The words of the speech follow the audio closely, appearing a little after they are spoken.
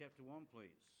chapter 1, please.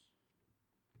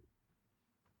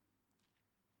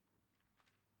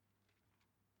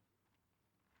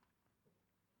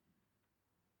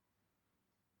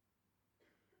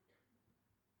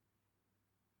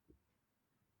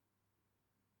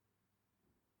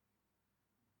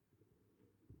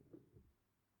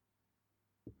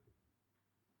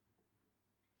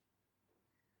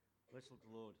 Let's look to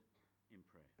the Lord in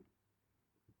prayer.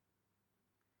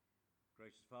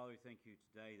 Gracious Father, we thank you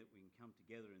today that we can come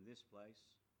together in this place.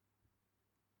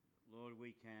 Lord,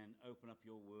 we can open up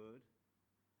your word.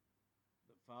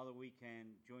 That, Father, we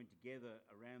can join together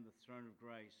around the throne of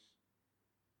grace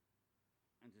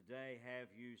and today have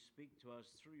you speak to us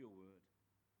through your word.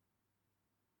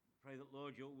 Pray that,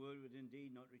 Lord, your word would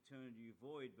indeed not return to you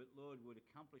void, but, Lord, would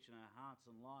accomplish in our hearts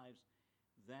and lives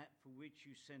that for which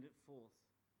you sent it forth.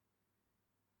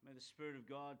 May the Spirit of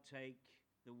God take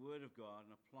the word of God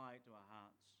and apply it to our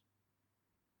hearts.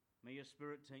 May your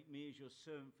Spirit take me as your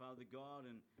servant, Father God,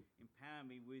 and empower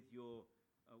me with your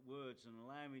words and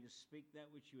allow me to speak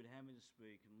that which you would have me to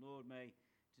speak. And Lord, may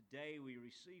today we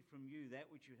receive from you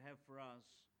that which you would have for us,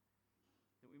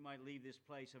 that we might leave this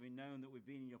place having known that we've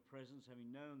been in your presence, having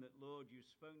known that, Lord, you've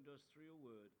spoken to us through your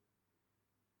word.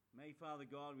 May, Father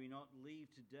God, we not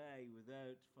leave today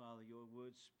without, Father, your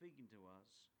word speaking to us.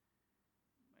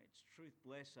 May its truth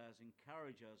bless us,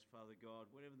 encourage us, Father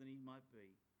God, whatever the need might be.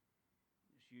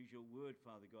 Just use your word,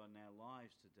 Father God, in our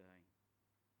lives today.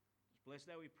 Just bless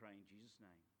that we pray in Jesus'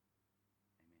 name.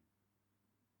 Amen.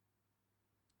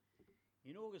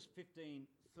 In August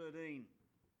 1513,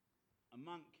 a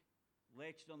monk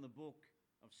lectured on the book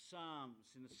of Psalms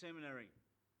in the seminary.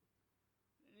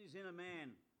 In his inner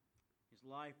man, his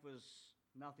life was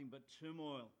nothing but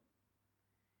turmoil.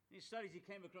 In his studies, he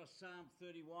came across Psalm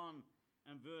 31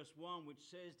 and verse 1, which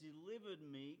says, deliver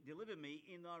me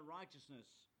in thy righteousness.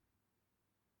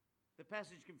 The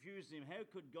passage confused him. How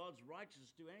could God's righteousness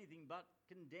do anything but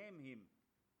condemn him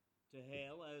to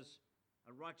hell as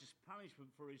a righteous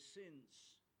punishment for his sins?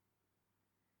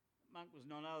 The monk was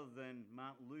none other than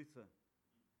Martin Luther.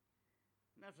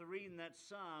 And after reading that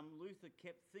psalm, Luther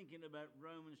kept thinking about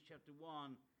Romans chapter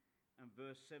 1 and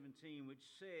verse 17, which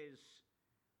says,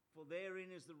 for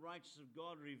therein is the righteousness of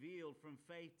God revealed from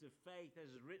faith to faith,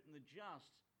 as is written, the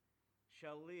just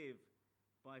shall live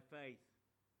by faith.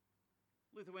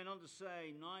 Luther went on to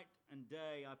say, night and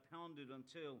day I pondered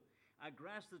until I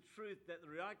grasped the truth that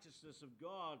the righteousness of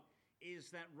God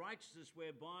is that righteousness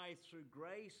whereby through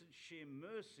grace and sheer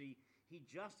mercy he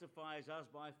justifies us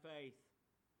by faith.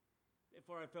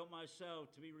 Therefore I felt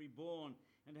myself to be reborn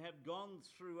and to have gone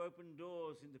through open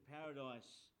doors into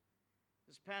paradise.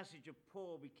 This passage of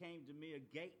Paul became to me a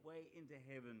gateway into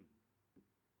heaven.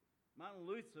 Martin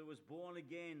Luther was born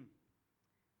again,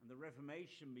 and the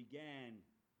Reformation began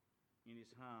in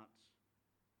his heart.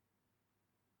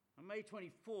 On May 24,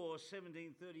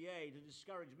 1738, a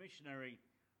discouraged missionary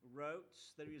wrote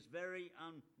that he was very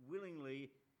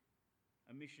unwillingly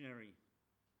a missionary.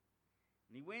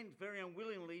 And he went very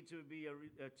unwillingly to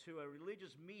a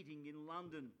religious meeting in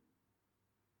London.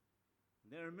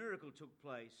 And there a miracle took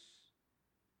place.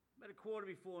 About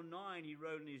 9:15, he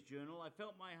wrote in his journal, I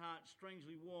felt my heart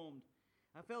strangely warmed.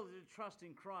 I felt it to trust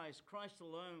in Christ, Christ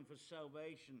alone for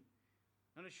salvation.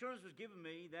 An assurance was given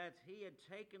me that he had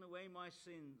taken away my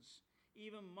sins,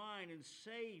 even mine, and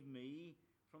saved me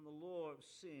from the law of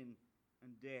sin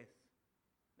and death.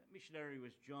 That missionary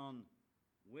was John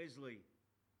Wesley.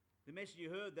 The message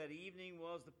you heard that evening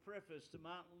was the preface to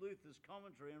Martin Luther's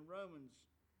commentary on Romans.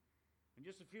 And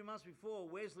just a few months before,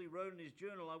 Wesley wrote in his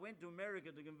journal, I went to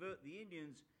America to convert the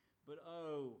Indians, but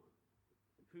oh,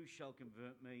 who shall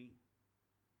convert me?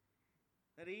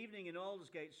 That evening in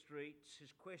Aldersgate Street,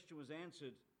 his question was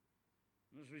answered.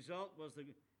 And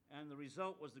the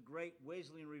result was the great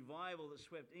Wesleyan revival that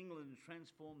swept England and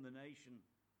transformed the nation.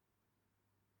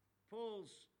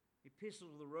 Paul's epistle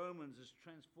to the Romans has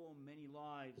transformed many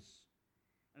lives,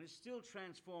 and is still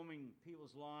transforming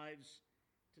people's lives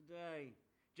today,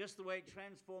 just the way it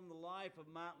transformed the life of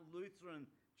Martin Luther and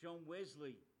John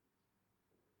Wesley.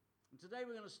 And today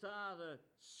we're going to start a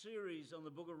series on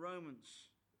the book of Romans.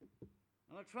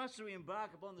 And I trust as we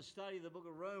embark upon the study of the book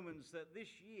of Romans that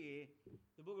this year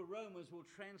the book of Romans will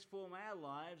transform our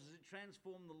lives as it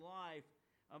transformed the life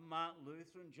of Martin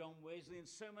Luther and John Wesley and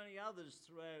so many others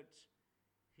throughout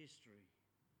history.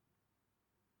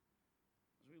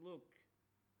 As we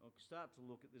start to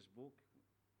look at this book,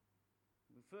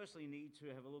 we firstly need to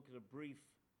have a look at a brief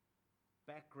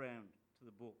background to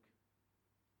the book.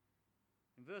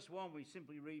 In verse 1, we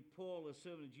simply read, Paul, a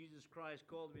servant of Jesus Christ,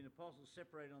 called to be an apostle,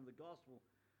 separated on the gospel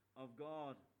of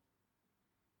God.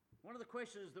 One of the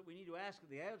questions that we need to ask at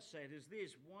the outset is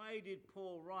this: why did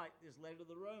Paul write this letter to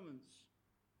the Romans?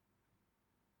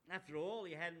 After all,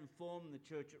 he hadn't formed the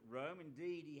church at Rome.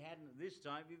 Indeed, he hadn't at this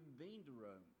time even been to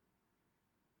Rome.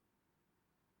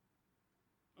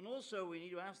 And also we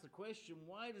need to ask the question,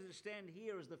 why does it stand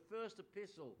here as the first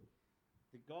epistle?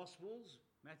 The Gospels,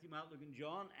 Matthew, Mark, Luke and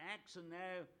John, Acts, and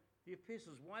now the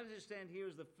epistles. Why does it stand here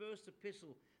as the first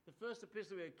epistle? The first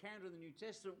epistle we encounter in the New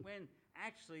Testament, when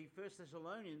actually 1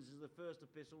 Thessalonians is the first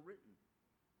epistle written.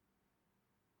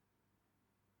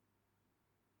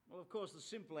 Well, of course, the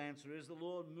simple answer is the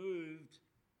Lord moved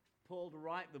Paul to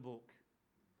write the book,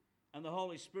 and the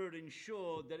Holy Spirit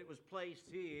ensured that it was placed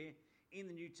here in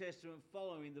the New Testament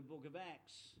following the book of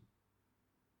Acts.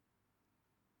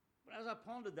 But as I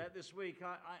pondered that this week,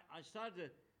 I started to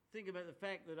think about the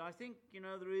fact that I think,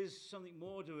 there is something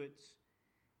more to it.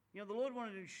 The Lord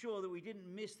wanted to ensure that we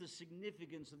didn't miss the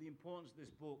significance of the importance of this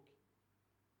book.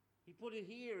 He put it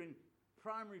here in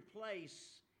primary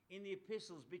place in the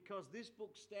epistles because this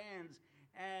book stands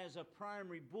as a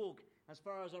primary book as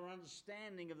far as our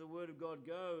understanding of the Word of God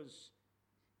goes.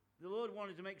 The Lord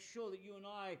wanted to make sure that you and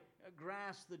I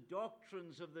grasp the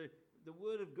doctrines of the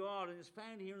Word of God, and it's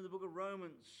found here in the book of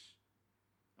Romans.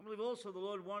 I believe also the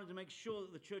Lord wanted to make sure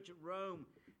that the church at Rome,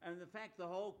 and the fact the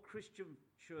whole Christian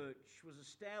church, was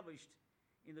established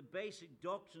in the basic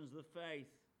doctrines of the faith.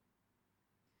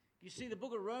 You see, the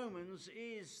book of Romans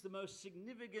is the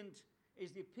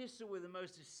epistle with the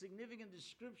most significant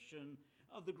description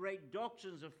of the great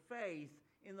doctrines of faith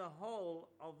in the whole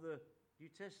of the New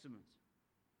Testament.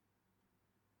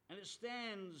 And it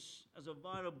stands as a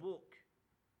vital book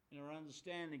in our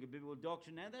understanding of biblical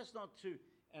doctrine. Now, that's not to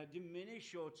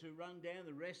diminish or to run down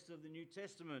the rest of the New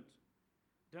Testament.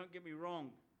 Don't get me wrong.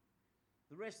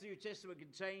 The rest of the New Testament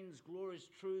contains glorious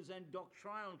truths and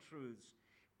doctrinal truths.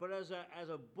 But as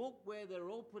a book where they're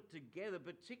all put together,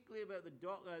 particularly about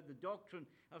the doctrine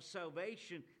of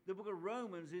salvation, the book of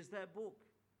Romans is that book.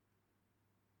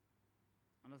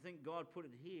 And I think God put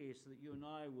it here so that you and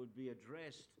I would be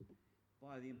addressed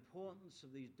by the importance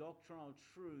of these doctrinal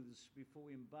truths before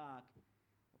we embark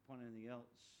upon anything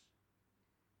else.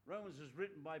 Romans was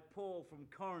written by Paul from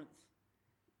Corinth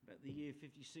about the year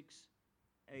 56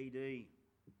 AD.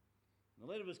 The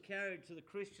letter was carried to the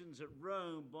Christians at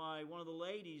Rome by one of the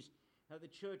ladies at the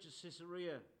church of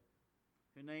Caesarea.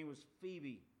 Her name was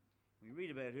Phoebe. We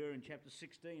read about her in chapter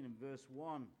 16 and verse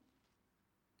 1.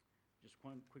 Just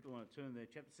quickly want to turn there.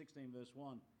 Chapter 16, verse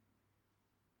 1. It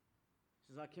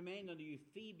says, I commend unto you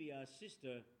Phoebe, our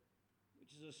sister,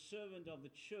 which is a servant of the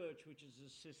church which is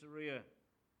at Caesarea.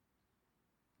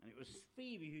 And it was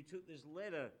Phoebe who took this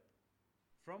letter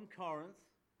from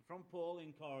Paul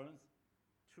in Corinth,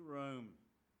 to Rome.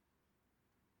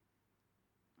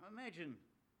 Now imagine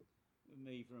with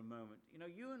me for a moment.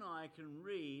 You and I can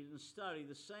read and study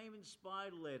the same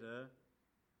inspired letter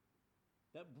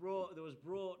that was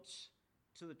brought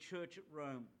to the church at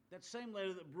Rome. That same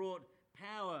letter that brought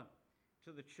power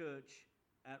to the church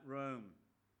at Rome.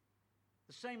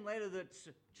 The same letter that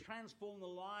transformed the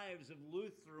lives of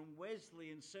Luther and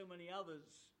Wesley and so many others.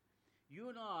 You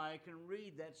and I can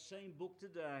read that same book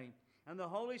today, and the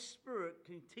Holy Spirit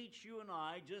can teach you and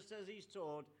I, just as He's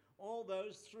taught all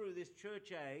those through this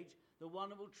church age, the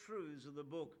wonderful truths of the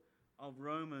book of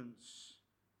Romans.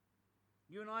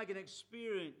 You and I can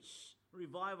experience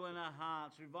revival in our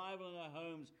hearts, revival in our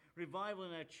homes, revival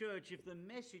in our church if the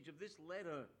message of this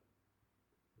letter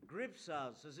grips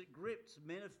us as it gripped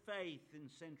men of faith in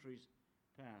centuries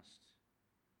past.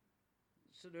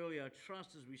 I said earlier, I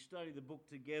trust as we study the book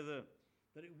together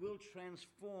that it will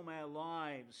transform our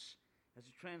lives as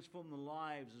it transformed the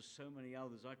lives of so many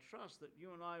others. I trust that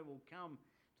you and I will come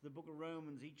to the book of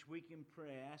Romans each week in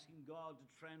prayer, asking God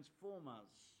to transform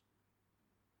us,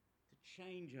 to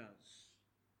change us.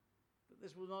 That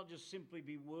this will not just simply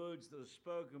be words that are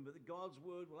spoken, but that God's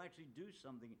word will actually do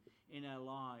something in our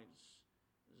lives,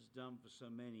 as it's done for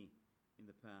so many in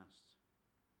the past.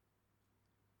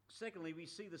 Secondly, we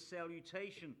see the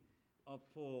salutation of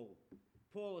Paul.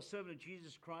 Paul, a servant of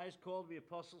Jesus Christ, called to be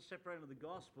apostle, separated of the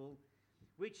gospel,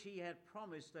 which he had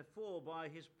promised afore by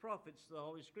his prophets to the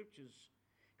Holy Scriptures,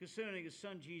 concerning his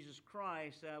Son Jesus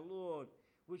Christ, our Lord,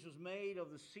 which was made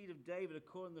of the seed of David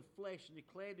according to the flesh, and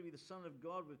declared to be the Son of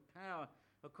God with power,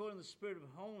 according to the Spirit of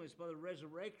holiness, by the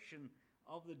resurrection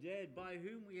of the dead, by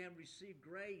whom we have received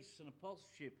grace and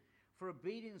apostleship for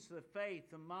obedience to the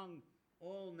faith among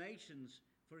all nations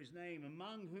for his name,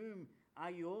 among whom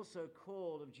are you also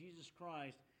called of Jesus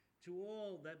Christ, to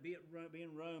all that be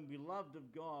in Rome, beloved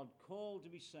of God, called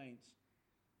to be saints.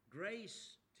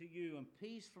 Grace to you and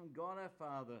peace from God our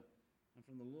Father and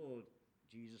from the Lord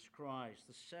Jesus Christ.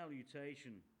 The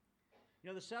salutation. You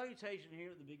know, the salutation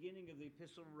here at the beginning of the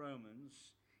Epistle of Romans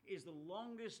is the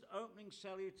longest opening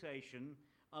salutation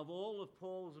of all of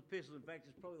Paul's epistles. In fact,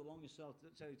 it's probably the longest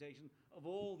salutation of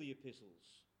all the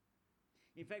epistles.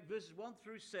 In fact, verses 1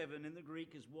 through 7 in the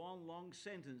Greek is one long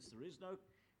sentence. There is no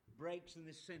breaks in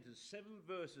this sentence. 7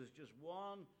 verses, just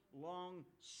one long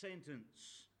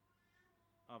sentence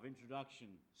of introduction,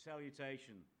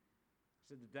 salutation. I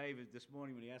said to David this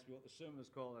morning when he asked me what the sermon was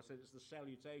called, I said it's the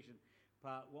salutation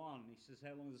part 1. He says,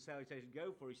 how long does the salutation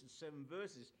go for? He said 7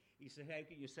 verses. He said, how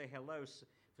can you say hello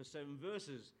for 7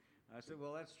 verses? I said,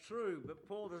 well, that's true, but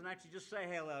Paul doesn't actually just say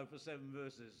hello for 7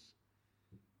 verses.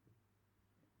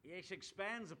 He actually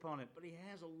expands upon it, but he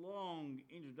has a long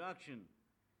introduction.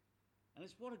 And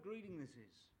it's what a greeting this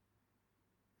is.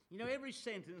 You know, every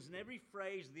sentence and every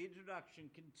phrase of the introduction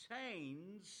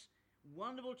contains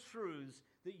wonderful truths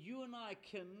that you and I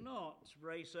cannot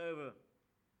race over.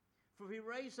 For if we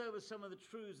race over some of the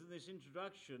truths in this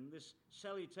introduction, this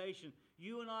salutation,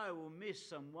 you and I will miss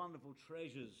some wonderful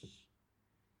treasures.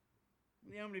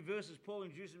 In the opening verses, Paul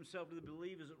introduced himself to the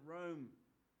believers at Rome,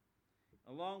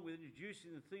 along with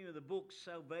introducing the theme of the book,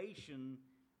 salvation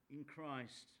in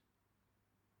Christ.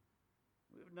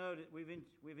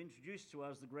 We've introduced to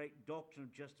us the great doctrine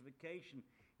of justification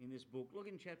in this book. Look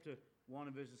in chapter 1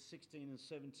 and verses 16 and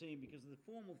 17, because the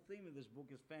formal theme of this book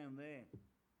is found there.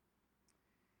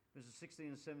 Verses 16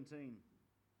 and 17.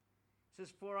 It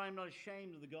says, for I am not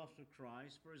ashamed of the gospel of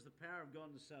Christ, for it is the power of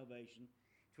God unto salvation,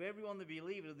 to everyone that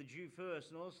believeth, the Jew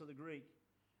first, and also the Greek.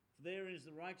 For therein is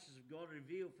the righteousness of God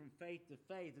revealed from faith to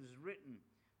faith, as is written,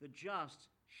 the just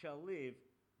shall live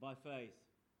by faith.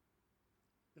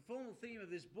 The formal theme of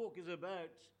this book is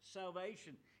about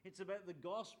salvation. It's about the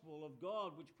gospel of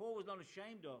God, which Paul was not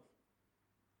ashamed of.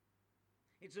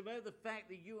 It's about the fact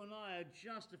that you and I are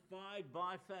justified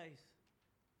by faith.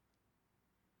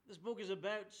 This book is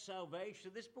about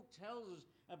salvation. This book tells us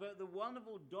about the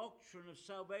wonderful doctrine of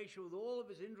salvation with all of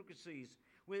its intricacies,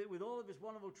 with all of its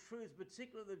wonderful truths,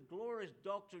 particularly the glorious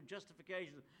doctrine of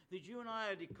justification, that you and I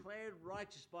are declared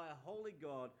righteous by a holy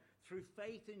God through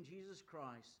faith in Jesus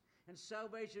Christ. And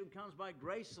salvation comes by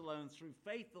grace alone, through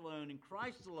faith alone, in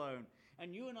Christ alone.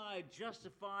 And you and I are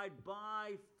justified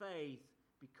by faith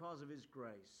because of his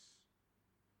grace.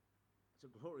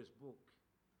 It's a glorious book,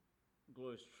 a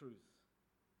glorious truth.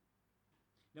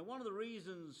 Now, one of the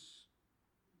reasons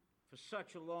for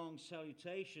such a long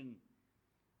salutation,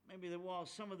 maybe that while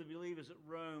some of the believers at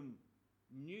Rome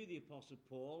knew the Apostle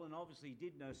Paul, and obviously he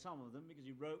did know some of them because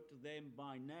he wrote to them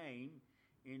by name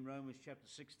in Romans chapter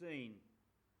 16.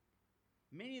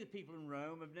 Many of the people in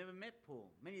Rome have never met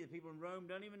Paul. Many of the people in Rome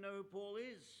don't even know who Paul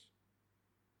is.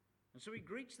 And so he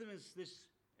greets them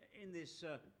in this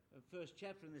first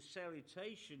chapter, in this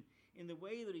salutation, in the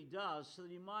way that he does, so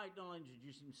that he might not only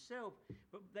introduce himself,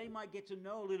 but they might get to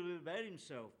know a little bit about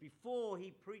himself before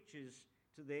he preaches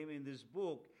to them in this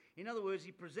book. In other words,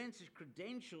 he presents his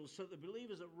credentials so that the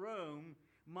believers at Rome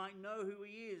might know who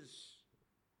he is,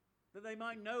 that they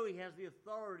might know he has the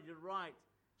authority to write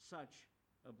such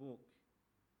a book.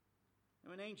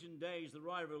 Now, in ancient days, the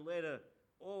writer of a letter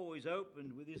always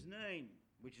opened with his name,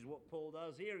 which is what Paul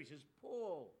does here. He says,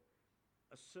 Paul,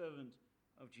 a servant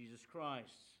of Jesus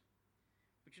Christ.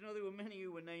 But you know, there were many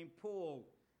who were named Paul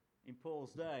in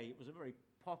Paul's day. It was a very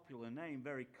popular name,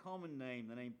 very common name,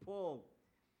 the name Paul.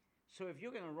 So if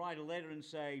you're going to write a letter and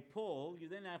say Paul, you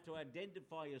then have to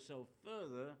identify yourself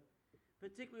further,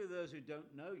 particularly those who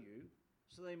don't know you,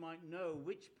 so they might know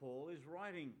which Paul is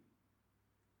writing.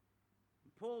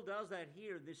 Paul does that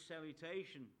here in this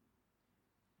salutation.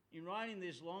 In writing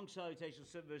this long salutation of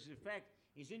 7 verses, in fact,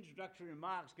 his introductory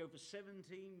remarks go for 17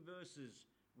 verses,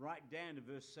 right down to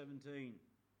verse 17.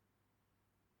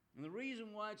 And the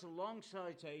reason why it's a long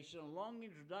salutation, a long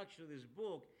introduction of this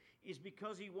book, is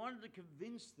because he wanted to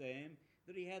convince them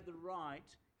that he had the right,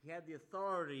 he had the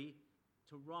authority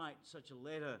to write such a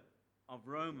letter of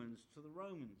Romans to the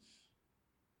Romans.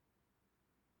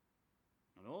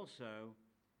 And also,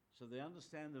 so they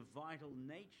understand the vital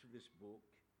nature of this book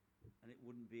and it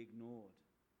wouldn't be ignored.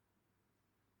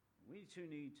 We too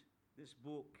need this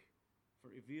book, for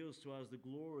it reveals to us the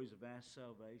glories of our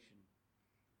salvation.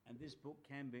 And this book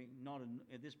cannot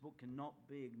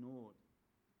be ignored.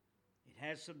 It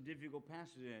has some difficult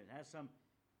passages in it. It has some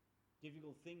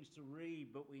difficult things to read,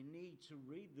 but we need to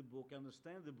read the book,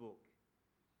 understand the book.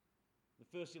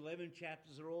 The first 11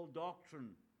 chapters are all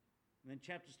doctrine. And then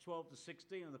chapters 12 to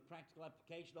 16 are the practical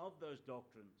application of those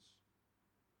doctrines.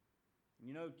 And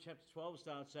you know, chapter 12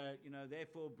 starts out,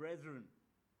 therefore, brethren,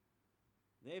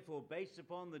 therefore, based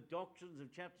upon the doctrines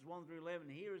of chapters 1 through 11,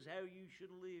 here is how you should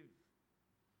live.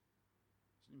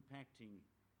 It's an impacting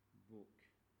book.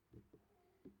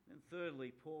 And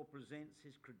thirdly, Paul presents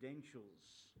his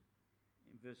credentials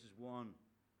in verses 1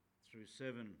 through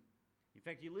 7. In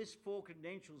fact, he lists 4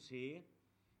 credentials here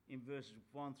in verses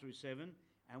 1 through 7,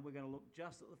 and we're going to look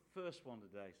just at the first one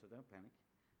today, so don't panic.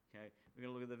 Okay, we're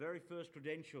going to look at the very first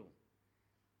credential.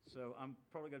 So I'm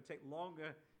probably going to take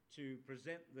longer to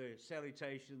present the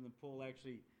salutation than Paul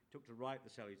actually took to write the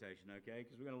salutation, okay?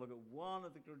 Because we're going to look at one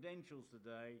of the credentials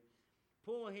today.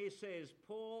 Paul here says,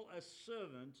 Paul, a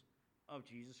servant of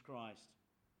Jesus Christ.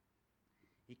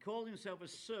 He called himself a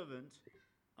servant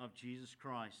of Jesus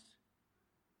Christ.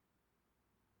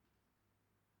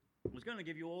 I was going to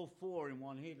give you all 4 in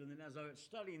one hit, and then as I was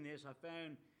studying this, I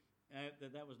found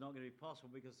that was not going to be possible,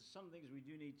 because there's some things we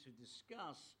do need to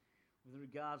discuss with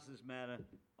regards to this matter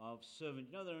of servant.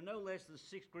 You know, there are no less than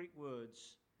 6 Greek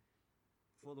words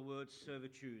for the word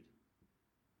servitude.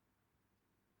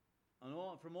 And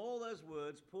from all those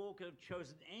words, Paul could have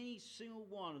chosen any single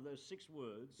one of those 6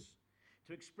 words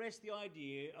to express the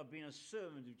idea of being a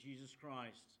servant of Jesus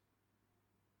Christ.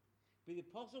 But the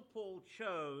Apostle Paul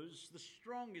chose the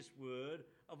strongest word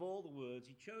of all the words.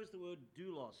 He chose the word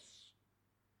doulos,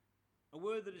 a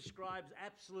word that describes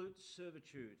absolute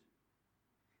servitude.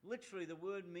 Literally, the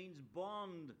word means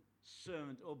bond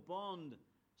servant or bond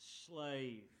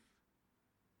slave.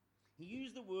 He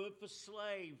used the word for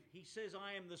slave. He says,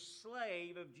 I am the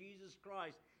slave of Jesus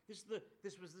Christ. This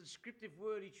was the descriptive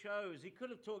word he chose. He could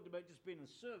have talked about just being a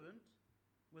servant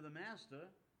with a master,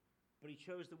 but he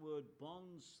chose the word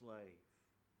bond slave.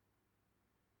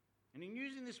 And in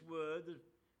using this word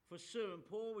for servant,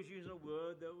 Paul was using a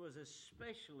word that was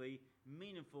especially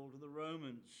meaningful to the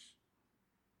Romans,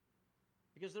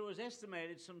 because there was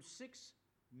estimated some 6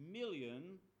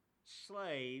 million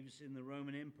slaves in the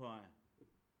Roman Empire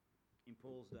in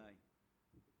Paul's day.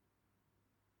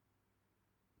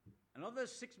 And of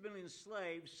those 6 million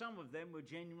slaves, some of them were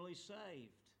genuinely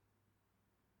saved.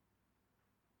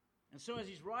 And so as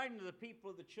he's writing to the people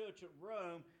of the church at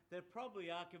Rome, there probably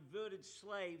are converted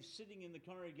slaves sitting in the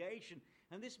congregation,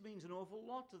 and this means an awful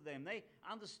lot to them. They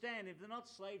understand, if they're not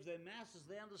slaves, they're masters.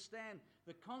 They understand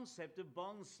the concept of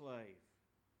bond slave.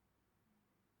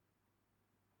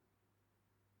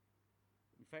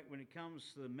 In fact, when it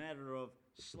comes to the matter of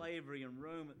slavery in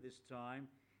Rome at this time,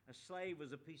 a slave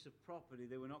was a piece of property.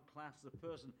 They were not classed as a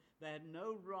person. They had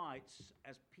no rights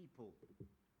as people.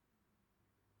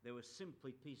 They were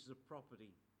simply pieces of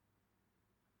property.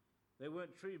 They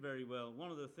weren't treated very well.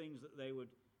 One of the things that they would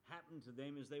happen to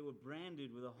them is they were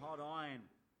branded with a hot iron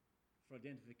for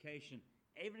identification.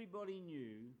 Everybody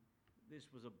knew this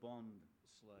was a bond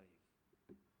slave.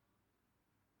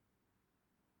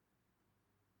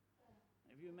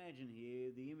 If you imagine here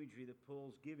the imagery that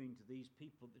Paul's giving to these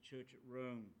people at the church at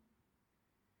Rome,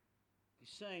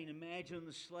 he's saying, imagine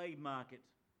the slave market.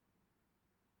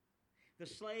 The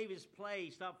slave is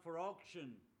placed up for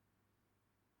auction,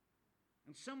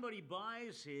 and somebody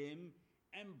buys him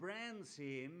and brands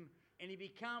him, and he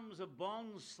becomes a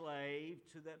bond slave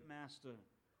to that master.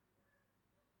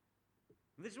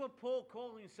 And this is what Paul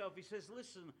called himself. He says,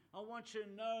 listen, I want you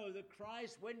to know that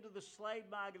Christ went to the slave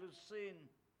market of sin,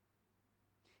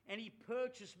 and he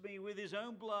purchased me with his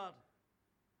own blood.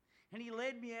 And he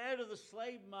led me out of the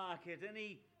slave market, and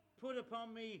he put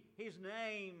upon me his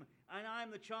name, and I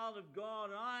am the child of God,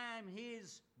 and I am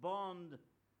his bond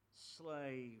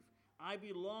slave. I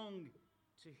belong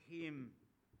to him.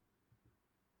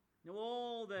 Now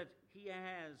all that he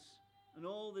has and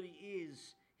all that he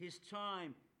is, his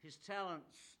time, his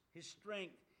talents, his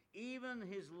strength, even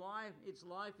his life, its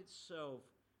life itself,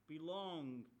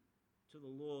 belong to the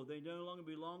Lord. They no longer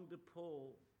belong to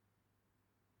Paul.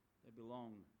 They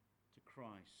belong to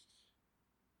Christ.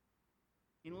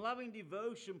 In loving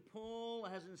devotion, Paul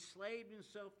has enslaved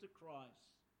himself to Christ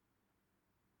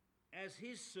as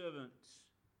his servant,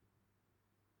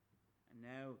 and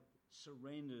now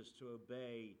surrenders to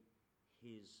obey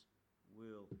his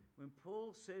will. When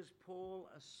Paul says Paul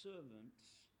a servant,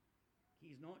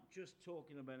 he's not just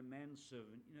talking about a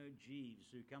manservant, you know,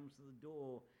 Jeeves, who comes to the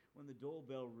door when the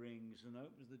doorbell rings and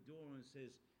opens the door and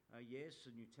says, yes,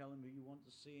 and you tell him who you want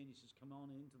to see, and he says, come on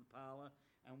into the parlor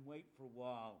and wait for a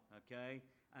while, okay?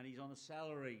 And he's on a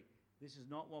salary. This is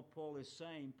not what Paul is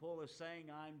saying. Paul is saying,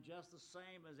 I'm just the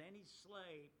same as any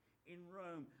slave in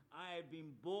Rome. I have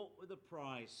been bought with a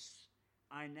price.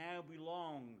 I now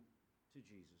belong to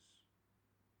Jesus.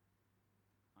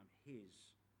 I'm his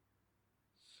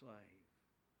slave.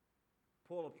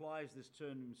 Paul applies this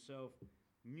term to himself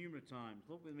numerous times.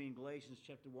 Look with me in Galatians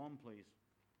chapter 1, please.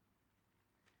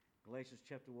 Galatians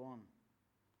chapter 1.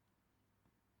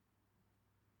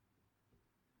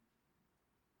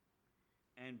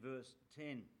 and verse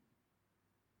 10.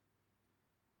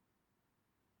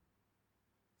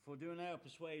 For do I now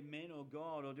persuade men or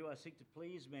God, or do I seek to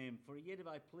please men? For yet if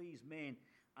I please men,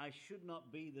 I should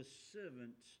not be the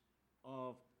servant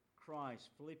of Christ.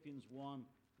 Philippians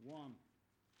 1:1.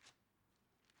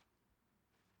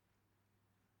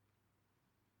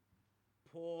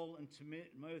 Paul and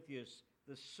Timotheus,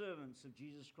 the servants of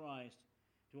Jesus Christ,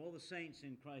 to all the saints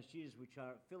in Christ Jesus which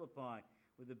are at Philippi,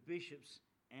 with the bishops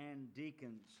and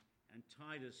deacons, and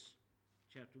Titus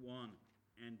chapter 1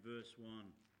 and verse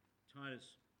 1.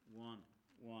 Titus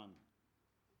 1:1.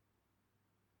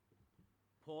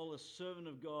 Paul, a servant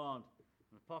of God,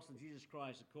 an apostle of Jesus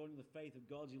Christ, according to the faith of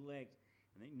God's elect,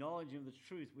 and the acknowledging of the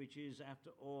truth, which is,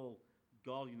 after all,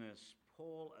 godliness.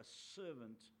 Paul, a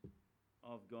servant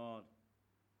of God.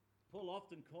 Paul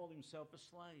often called himself a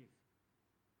slave.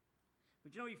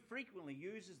 But he frequently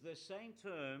uses the same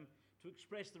term to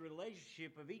express the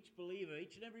relationship of each believer,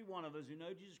 each and every one of us who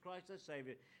know Jesus Christ our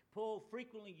Saviour. Paul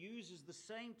frequently uses the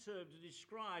same term to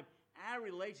describe our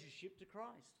relationship to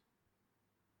Christ.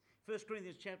 1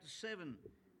 Corinthians chapter 7,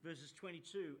 verses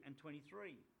 22 and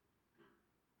 23.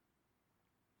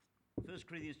 1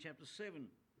 Corinthians chapter 7,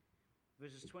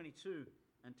 verses 22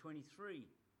 and 23.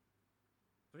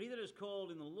 For he that is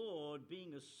called in the Lord,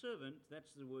 being a servant,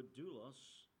 that's the word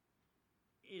doulos,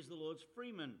 is the Lord's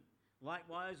freeman.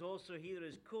 Likewise also he that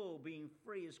is called, being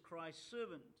free, is Christ's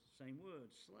servant. Same word,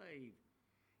 slave.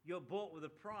 You're bought with a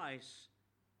price.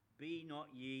 Be not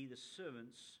ye the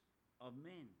servants of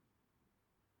men.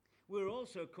 We're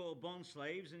also called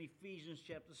bondslaves in Ephesians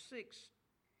chapter 6,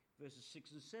 verses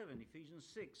 6 and 7. Ephesians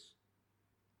 6,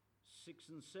 6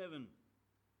 and 7.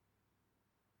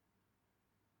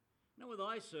 Not with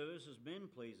eye service as men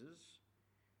pleasers,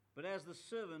 but as the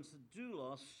servants, the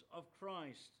doulos of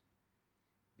Christ,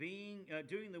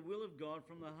 doing the will of God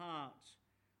from the heart,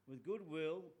 with good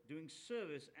will, doing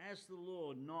service as the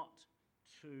Lord, not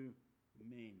to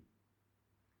men.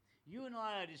 You and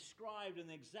I are described in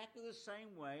exactly the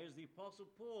same way as the Apostle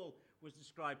Paul was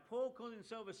described. Paul called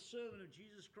himself a servant of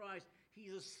Jesus Christ.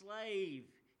 He's a slave.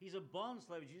 He's a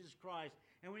bondslave of Jesus Christ.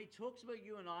 And when he talks about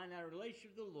you and I and our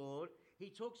relationship with the Lord, he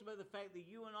talks about the fact that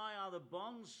you and I are the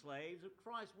bond slaves of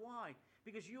Christ. Why?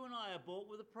 Because you and I are bought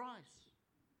with a price.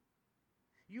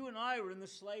 You and I were in the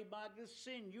slave market of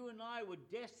sin. You and I were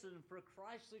destined for a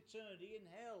Christ's eternity in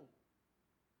hell.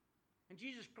 And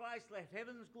Jesus Christ left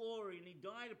heaven's glory and he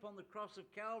died upon the cross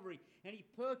of Calvary and he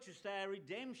purchased our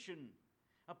redemption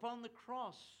upon the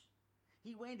cross.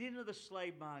 He went into the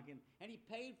slave market and he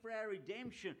paid for our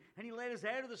redemption and he let us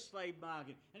out of the slave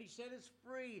market and he set us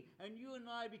free. And you and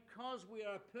I, because we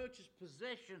are a purchased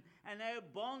possession and now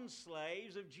bond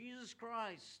slaves of Jesus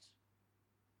Christ.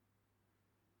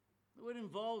 The word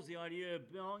involves the idea of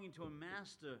belonging to a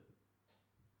master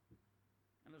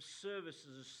and of service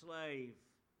as a slave.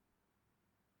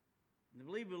 And the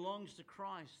believer belongs to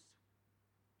Christ.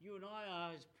 You and I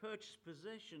are his purchased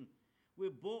possession. We're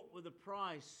bought with a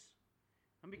price.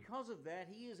 And because of that,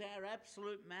 he is our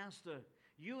absolute master.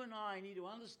 You and I need to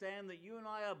understand that you and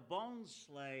I are bond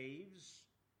slaves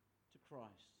to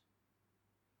Christ.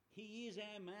 He is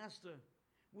our master.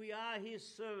 We are his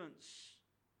servants.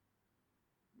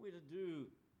 We're to do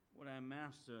what our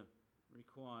master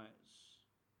requires.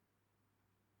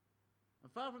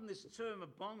 And far from this term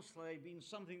of bondslave being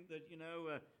something that,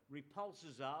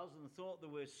 repulses us and the thought that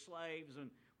we're slaves and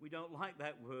we don't like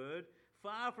that word,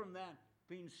 far from that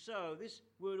being so, this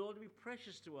word ought to be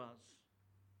precious to us.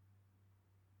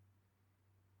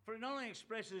 For it not only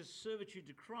expresses servitude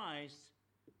to Christ,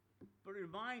 but it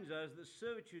reminds us that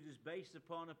servitude is based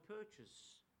upon a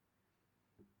purchase.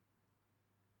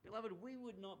 Beloved, we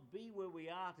would not be where we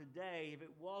are today if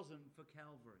it wasn't for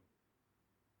Calvary.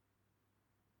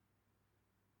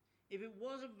 If it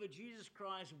wasn't for Jesus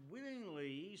Christ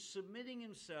willingly submitting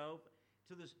himself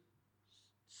to the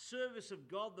service of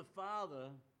God the Father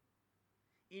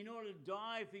in order to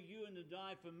die for you and to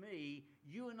die for me,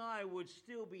 you and I would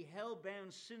still be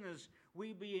hell-bound sinners.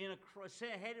 We'd be headed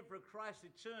for a Christ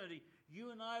eternity.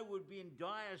 You and I would be in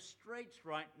dire straits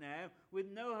right now with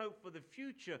no hope for the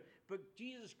future. But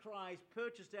Jesus Christ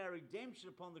purchased our redemption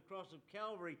upon the cross of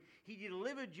Calvary. He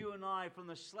delivered you and I from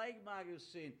the slave market of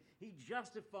sin. He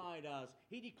justified us.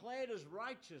 He declared us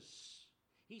righteous.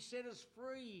 He set us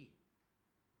free.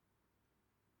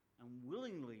 And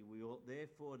willingly we ought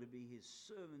therefore to be his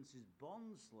servants, his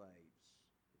bond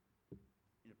slaves,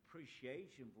 in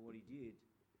appreciation for what he did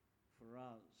for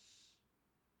us.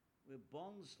 We're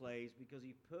bond slaves because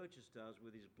he purchased us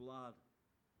with his blood.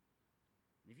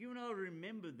 And if you and I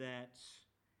remember that,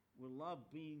 we'll love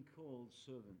being called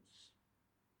servants.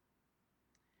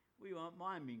 we won't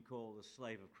mind being called a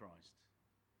slave of Christ.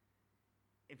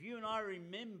 If you and I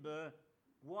remember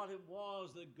what it was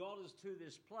that got us to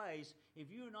this place,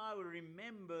 if you and I would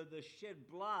remember the shed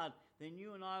blood, then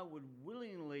you and I would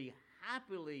willingly,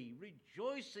 happily,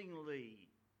 rejoicingly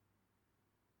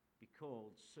be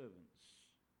called servants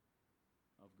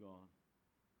of God.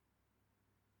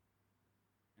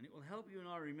 And it will help you and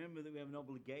I remember that we have an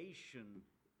obligation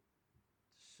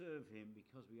to serve him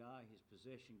because we are his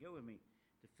possession. Go with me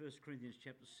to 1 Corinthians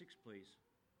chapter 6, please.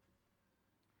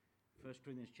 1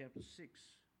 Corinthians chapter 6.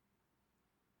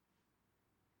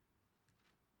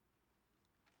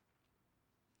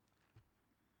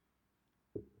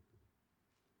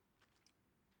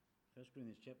 1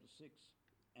 Corinthians chapter 6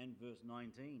 and verse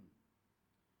 19.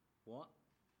 What?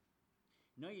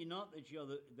 Know ye not that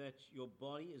that your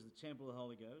body is the temple of the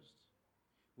Holy Ghost,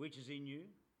 which is in you,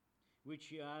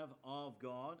 which ye have of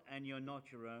God, and ye are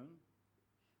not your own?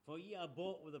 For ye are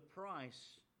bought with a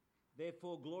price.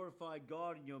 Therefore glorify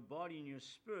God in your body and your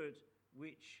spirit,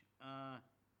 which are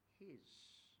his.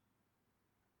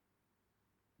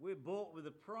 We're bought with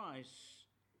a price.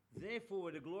 Therefore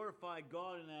we're to glorify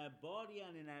God in our body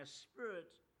and in our spirit,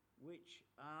 which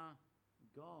are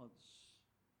God's.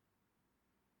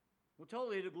 We're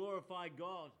told here to glorify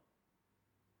God,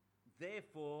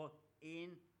 therefore, in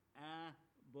our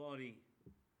body.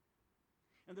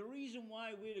 And the reason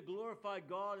why we're to glorify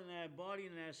God in our body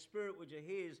and our spirit, which are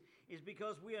his, is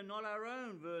because we are not our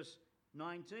own, verse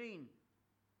 19.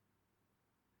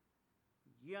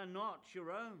 Ye are not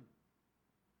your own.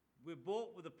 We're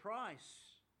bought with a price.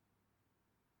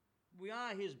 We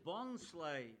are his bond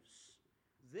slaves.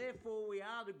 Therefore, we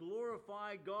are to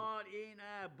glorify God in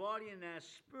our body and our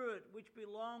spirit, which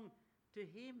belong to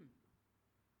him.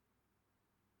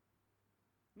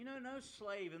 You know, no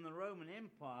slave in the Roman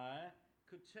Empire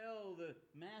could tell the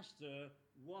master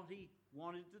what he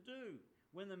wanted to do.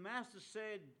 When the master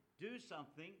said, do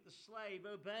something, the slave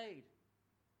obeyed.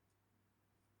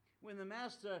 When the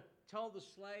master told the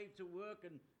slave to work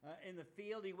in the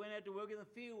field, he went out to work in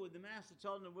the field. When the master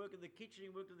told him to work in the kitchen, he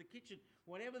worked in the kitchen.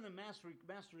 Whatever the master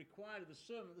required of the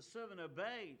servant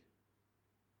obeyed.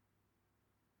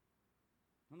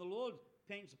 And the Lord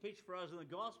paints a picture for us in the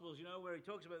Gospels, you know, where he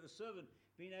talks about the servant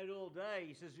being out all day.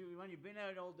 He says, when you've been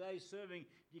out all day serving,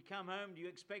 do you come home, do you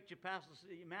expect your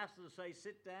master to say,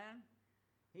 sit down?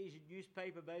 Here's your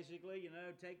newspaper, basically, you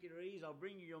know, take your ease, I'll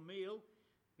bring you your meal.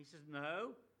 He says,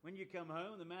 no. When you come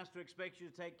home, the master expects you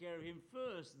to take care of him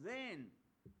first, then.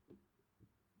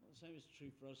 Well, the same is true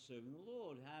for us serving the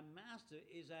Lord. Our master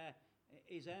is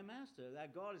our master. Our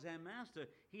God is our master.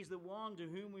 He's the one to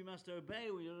whom we must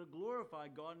obey. We are to glorify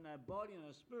God in our body and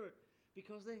our spirit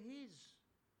because they're his.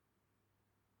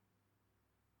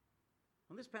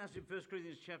 On this passage in 1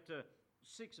 Corinthians chapter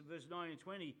 6 and verse 9 and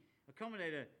 20, a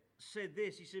commentator said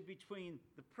this. He said, between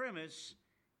the premise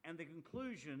and the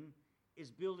conclusion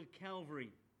is built at Calvary.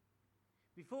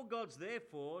 Before God's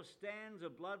therefore stands a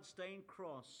blood-stained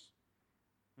cross,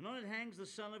 and on it hangs the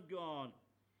Son of God.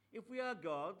 If we are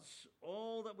God's,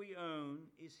 all that we own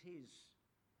is his.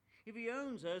 If he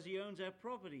owns us, he owns our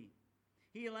property.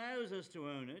 He allows us to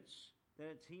own it,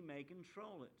 that he may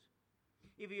control it.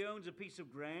 If he owns a piece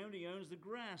of ground, he owns the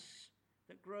grass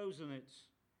that grows in it.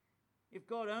 If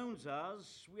God owns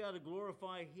us, we are to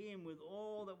glorify him with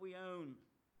all that we own.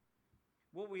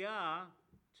 What we are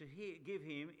to give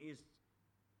him is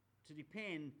to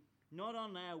depend not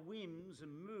on our whims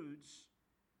and moods,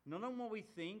 not on what we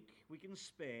think we can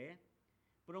spare,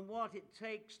 but on what it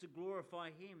takes to glorify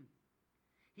him.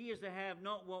 He is to have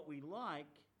not what we like,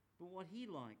 but what he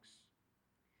likes.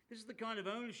 This is the kind of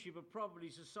ownership of property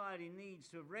society needs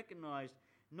to have recognized,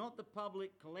 not the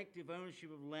public collective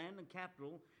ownership of land and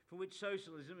capital for which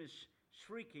socialism is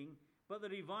shrieking, but the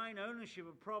divine ownership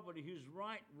of property whose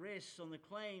right rests on the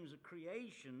claims of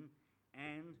creation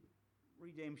and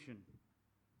redemption.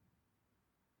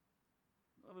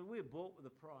 I mean, we're bought with a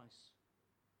price.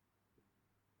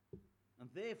 And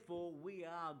therefore, we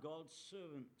are God's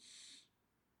servants.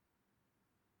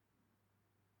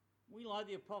 We, like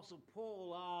the Apostle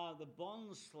Paul, are the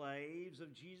bond slaves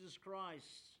of Jesus Christ.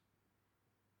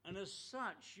 And as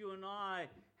such, you and I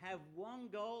have one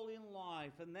goal in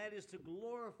life, and that is to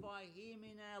glorify him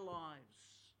in our lives.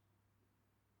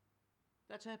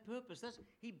 That's our purpose.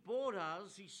 He bought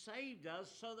us, he saved us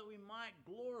so that we might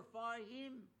glorify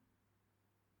him.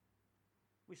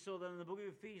 We saw that in the book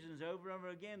of Ephesians over and over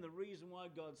again. The reason why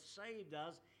God saved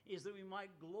us is that we might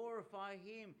glorify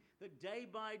him, that day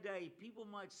by day people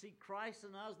might see Christ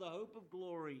in us, the hope of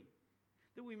glory,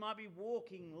 that we might be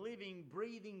walking, living,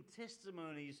 breathing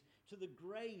testimonies to the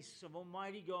grace of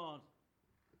Almighty God.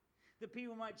 that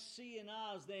people might see in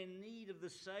us their need of the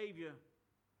Saviour,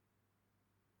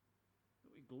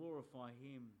 that we glorify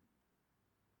Him.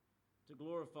 To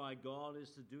glorify God is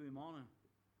to do Him honour.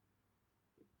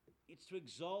 It's to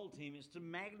exalt Him, it's to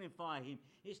magnify Him,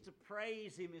 it's to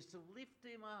praise Him, it's to lift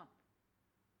Him up.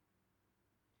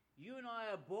 You and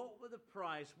I are bought with a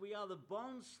price. We are the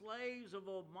bond slaves of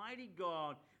Almighty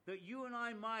God, that you and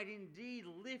I might indeed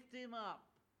lift Him up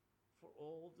for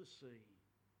all to see,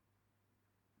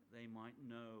 that they might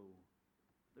know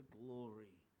the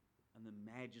glory and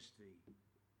the majesty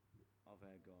of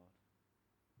our God.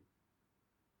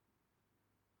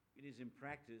 It is in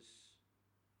practice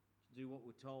to do what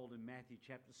we're told in Matthew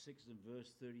chapter 6 and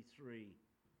verse 33.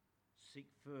 Seek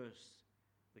first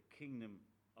the kingdom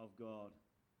of God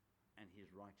and His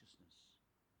righteousness.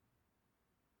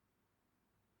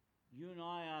 You and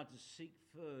I are to seek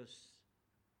first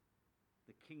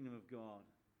the kingdom of God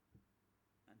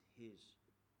and His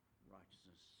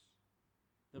righteousness.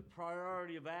 The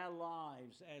priority of our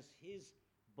lives as His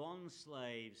bond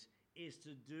slaves is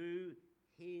to do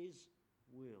His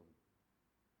will.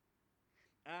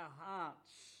 Our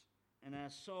hearts and our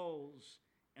souls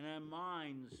and our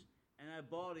minds and our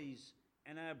bodies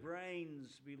and our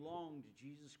brains belong to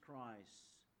Jesus Christ,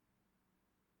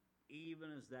 even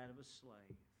as that of a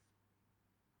slave.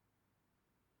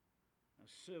 As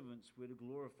servants, we're to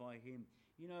glorify Him.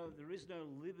 You know, there is no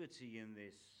liberty in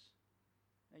this.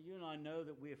 Now, you and I know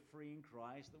that we're free in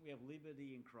Christ, that we have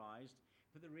liberty in Christ,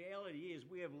 but the reality is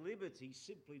we have liberty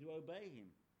simply to obey Him.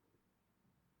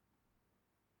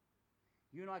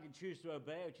 You and I can choose to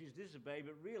obey or choose to disobey,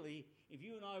 but really, if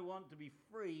you and I want to be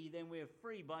free, then we're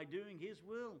free by doing His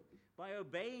will, by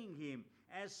obeying Him,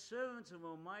 as servants of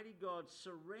Almighty God,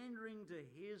 surrendering to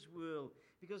His will,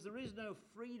 because there is no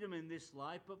freedom in this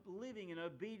life but living in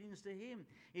obedience to Him.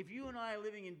 If you and I are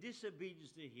living in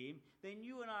disobedience to Him, then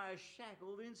you and I are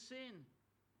shackled in sin.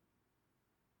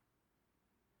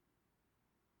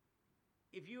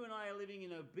 If you and I are living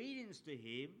in obedience to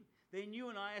Him, then you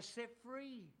and I are set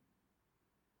free.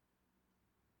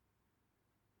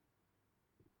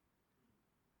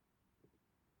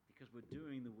 Because we're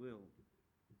doing the will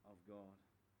of God.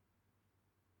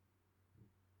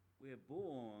 We are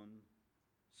born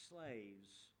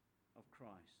slaves of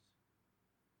Christ.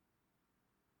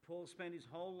 Paul spent his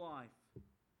whole life,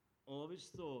 all of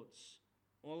his thoughts,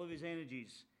 all of his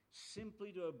energies,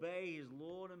 simply to obey his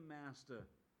Lord and Master.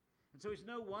 And so it's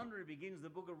no wonder he begins the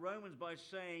book of Romans by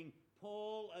saying,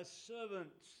 Paul, a servant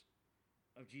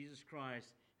of Jesus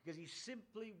Christ, because he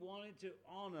simply wanted to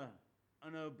honor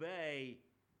and obey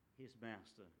his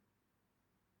Master.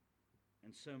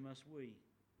 And so must we.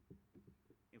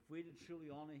 If we're to truly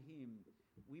honor Him,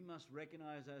 we must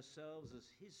recognize ourselves as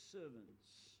His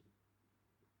servants.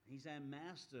 He's our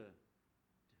Master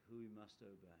to whom we must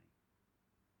obey.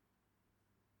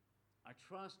 I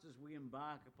trust as we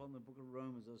embark upon the book of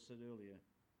Romans, as I said earlier,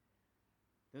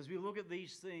 as we look at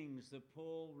these things that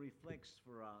Paul reflects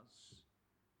for us,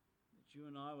 that you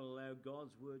and I will allow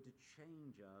God's word to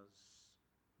change us,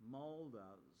 mold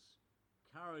us,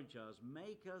 encourage us,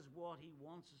 make us what He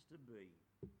wants us to be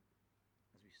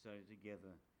as we study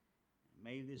together. And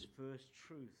may this first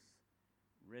truth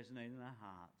resonate in our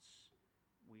hearts.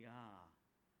 We are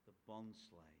the bond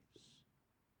slaves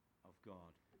of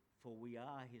God, for we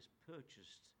are His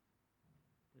purchased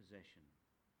possession.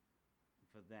 And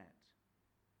for that,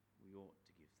 we ought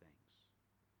to give thanks.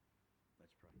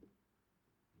 Let's pray.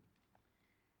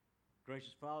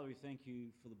 Gracious Father, we thank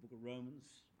You for the book of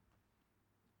Romans.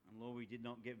 And Lord, we did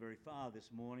not get very far this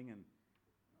morning, and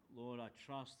Lord, I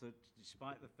trust that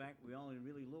despite the fact we only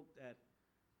really looked at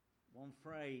one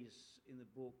phrase in the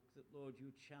book, that Lord,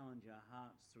 You challenge our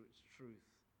hearts through its truth.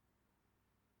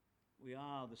 We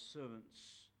are the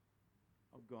servants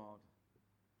of God.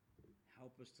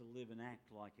 Help us to live and act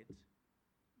like it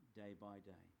day by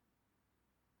day.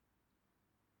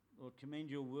 Lord, commend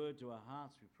Your word to our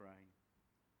hearts, we pray.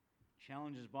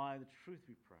 Challenge us by the truth,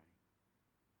 we pray.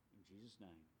 In Jesus'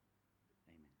 name.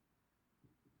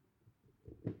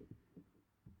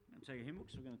 Take your hymn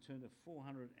books. We're going to turn to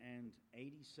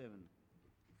 487.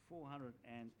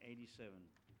 487.